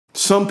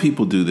some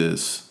people do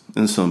this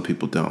and some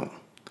people don't.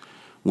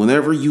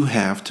 Whenever you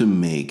have to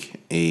make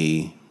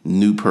a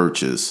new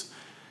purchase,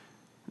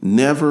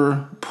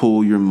 never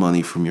pull your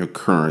money from your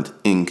current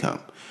income.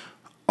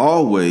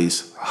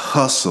 Always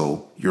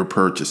hustle your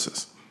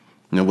purchases.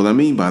 Now, what I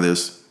mean by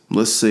this,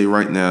 let's say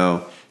right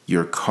now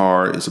your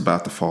car is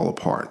about to fall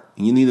apart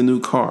and you need a new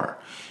car,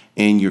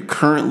 and you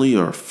currently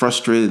are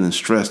frustrated and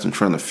stressed and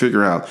trying to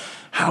figure out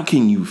how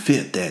can you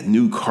fit that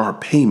new car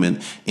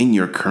payment in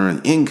your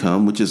current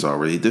income, which is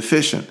already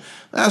deficient.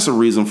 That's a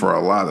reason for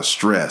a lot of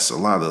stress, a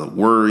lot of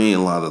worry,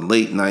 and a lot of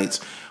late nights.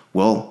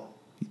 Well,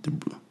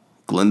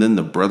 Glendon,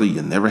 the brother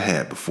you never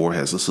had before,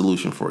 has a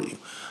solution for you.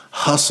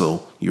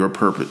 Hustle your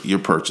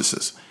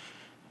purchases.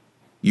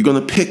 You're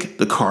going to pick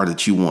the car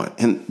that you want.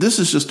 And this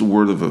is just a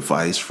word of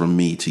advice from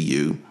me to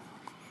you.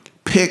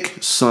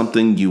 Pick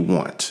something you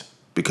want,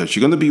 because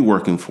you're going to be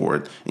working for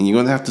it and you're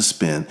going to have to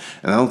spend.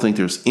 And I don't think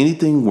there's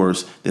anything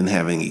worse than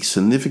having a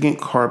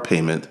significant car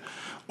payment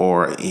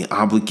or an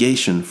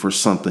obligation for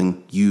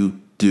something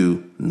you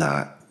do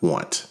not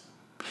want.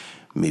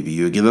 Maybe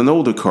you'll get an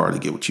older car to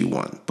get what you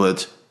want,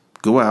 but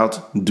go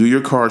out, do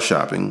your car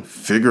shopping,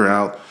 figure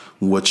out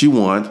what you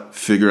want,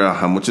 figure out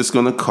how much it's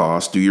going to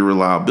cost, do your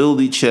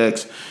reliability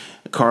checks,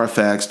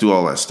 Carfax, do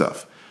all that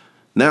stuff.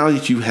 Now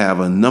that you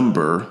have a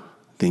number,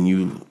 then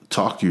you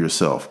talk to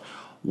yourself.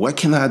 What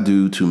can I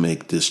do to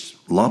make this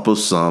lump of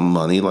sum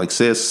money, like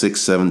say it's 6,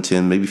 7,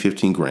 10, maybe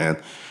 15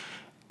 grand?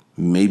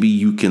 Maybe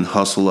you can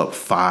hustle up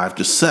 5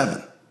 to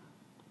 7,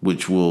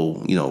 which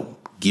will,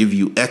 give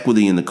you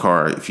equity in the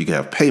car if you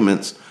have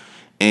payments,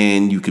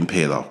 and you can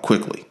pay it off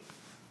quickly.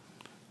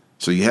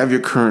 So you have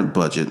your current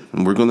budget,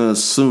 and we're going to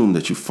assume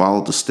that you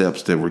followed the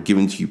steps that were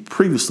given to you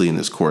previously in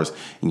this course,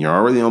 and you're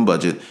already on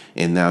budget,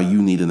 and now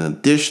you need an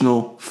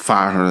additional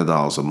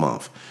 $500 a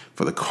month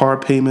for the car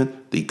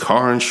payment, the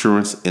car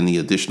insurance, and the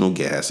additional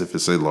gas if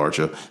it's a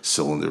larger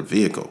cylinder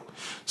vehicle.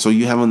 So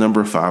you have a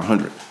number of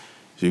 500.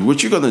 So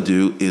what you're going to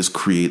do is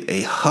create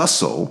a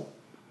hustle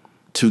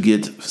to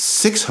get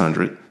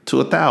 600 to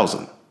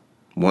 1,000.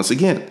 Once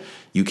again,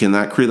 you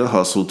cannot create a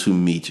hustle to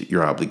meet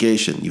your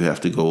obligation. You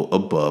have to go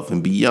above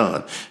and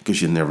beyond,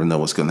 because you never know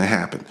what's going to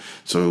happen.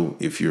 So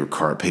if your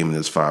car payment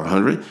is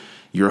 $500,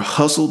 your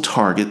hustle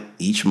target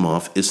each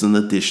month is an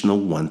additional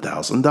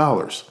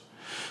 $1,000.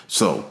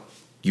 So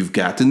you've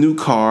got the new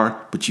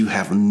car, but you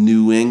have a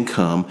new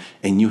income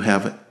and you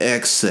have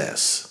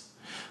excess.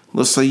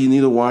 Let's say you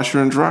need a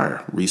washer and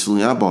dryer.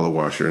 Recently, I bought a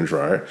washer and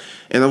dryer,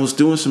 and I was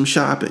doing some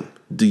shopping.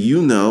 Do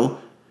you know,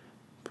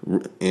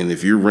 and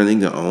if you're renting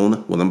to own,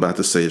 what I'm about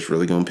to say is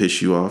really going to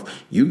piss you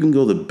off, you can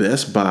go to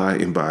Best Buy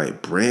and buy a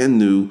brand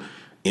new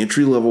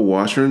entry-level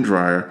washer and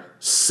dryer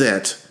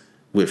set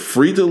with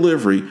free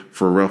delivery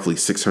for roughly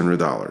 $600.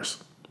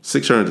 $600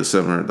 to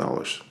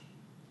 $700.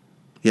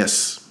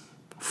 Yes,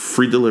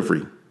 free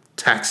delivery,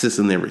 taxes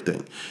and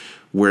everything.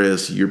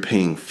 Whereas you're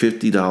paying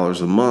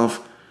 $50 a month,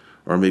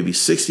 or maybe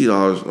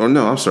 $60, or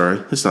no, I'm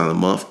sorry, it's not a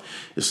month.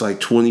 It's like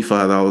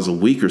 $25 a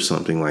week or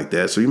something like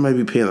that. So you might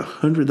be paying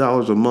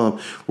 $100 a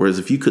month. Whereas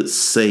if you could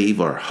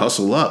save or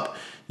hustle up,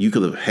 you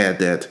could have had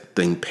that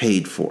thing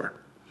paid for.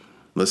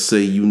 Let's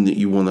say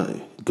you want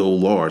to go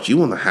large. You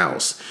want a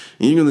house,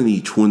 and you're going to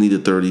need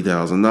 $20,000 to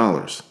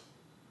 $30,000.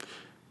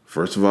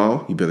 First of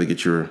all, you better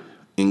get your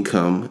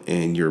income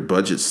and your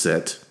budget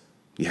set.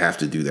 You have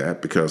to do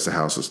that because the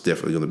house is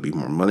definitely going to be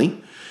more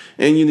money.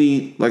 And you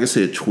need, like I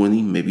said,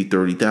 20, maybe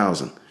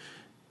 30,000.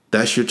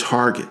 That's your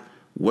target.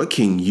 What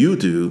can you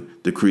do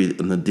to create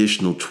an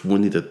additional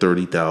 $20,000 to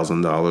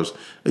 $30,000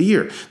 a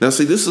year? Now,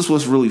 see, this is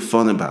what's really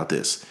fun about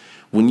this.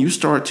 When you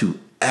start to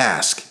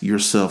ask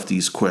yourself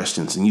these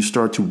questions and you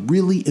start to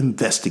really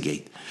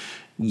investigate,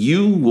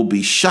 you will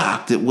be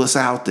shocked at what's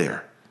out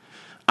there.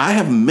 I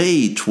have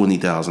made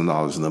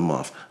 $20,000 in a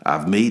month.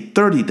 I've made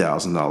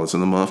 $30,000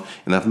 in a month,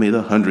 and I've made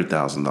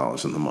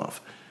 $100,000 in a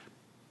month.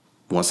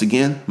 Once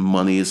again,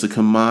 money is a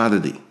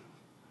commodity.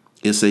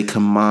 It's a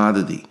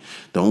commodity.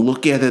 Don't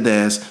look at it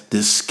as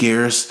this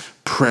scarce,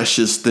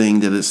 precious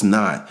thing that it's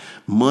not.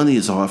 Money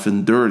is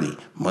often dirty.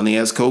 Money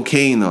has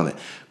cocaine on it.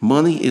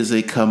 Money is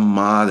a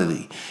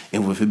commodity.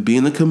 And with it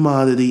being a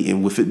commodity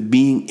and with it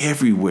being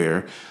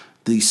everywhere,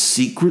 the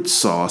secret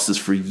sauce is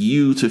for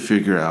you to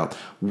figure out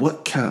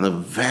what kind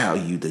of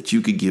value that you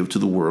could give to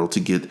the world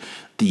to get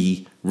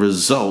the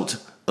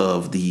result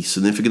of the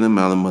significant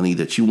amount of money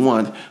that you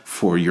want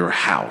for your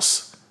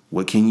house.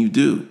 What can you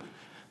do?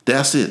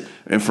 That's it.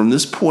 And from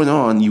this point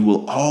on, you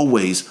will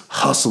always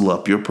hustle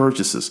up your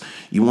purchases.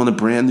 You want a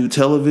brand new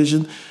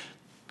television?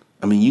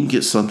 I mean, you can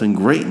get something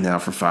great now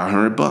for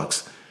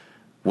 $500.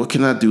 What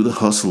can I do to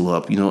hustle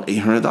up,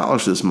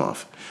 $800 this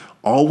month?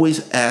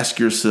 Always ask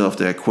yourself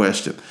that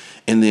question.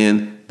 And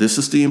then this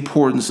is the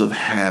importance of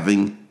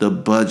having the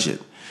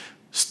budget.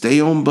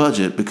 Stay on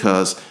budget,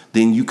 because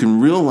then you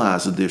can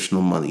realize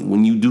additional money.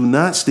 When you do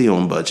not stay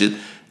on budget,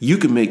 you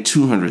can make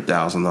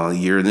 $200,000 a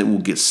year and it will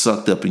get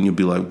sucked up and you'll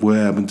be like, what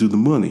happened to the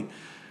money?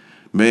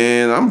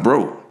 Man, I'm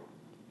broke.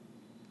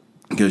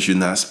 Because you're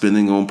not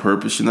spending on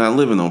purpose, you're not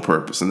living on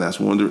purpose. And that's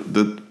one of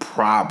the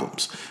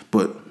problems.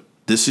 But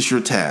this is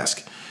your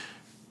task.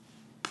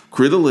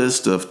 Create a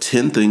list of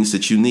 10 things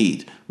that you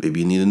need. Maybe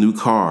you need a new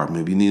car.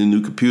 Maybe you need a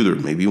new computer.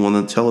 Maybe you want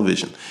a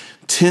television.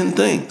 10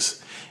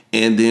 things.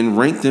 And then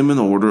rank them in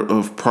order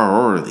of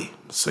priority.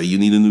 Say you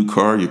need a new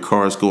car. Your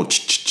car is going,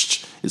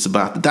 it's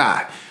about to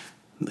die.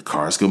 The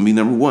car is going to be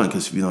number one,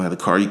 because if you don't have a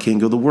car, you can't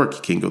go to work.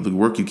 You can't go to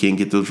work. You can't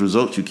get those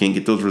results. You can't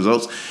get those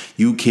results.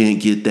 You can't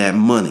get that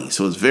money.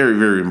 So it's very,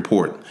 very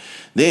important.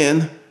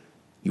 Then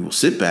you will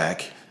sit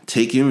back,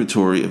 take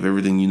inventory of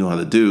everything you know how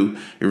to do,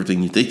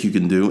 everything you think you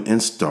can do,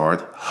 and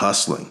start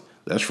hustling.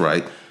 That's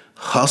right.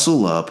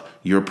 Hustle up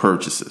your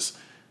purchases.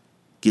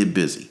 Get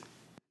busy.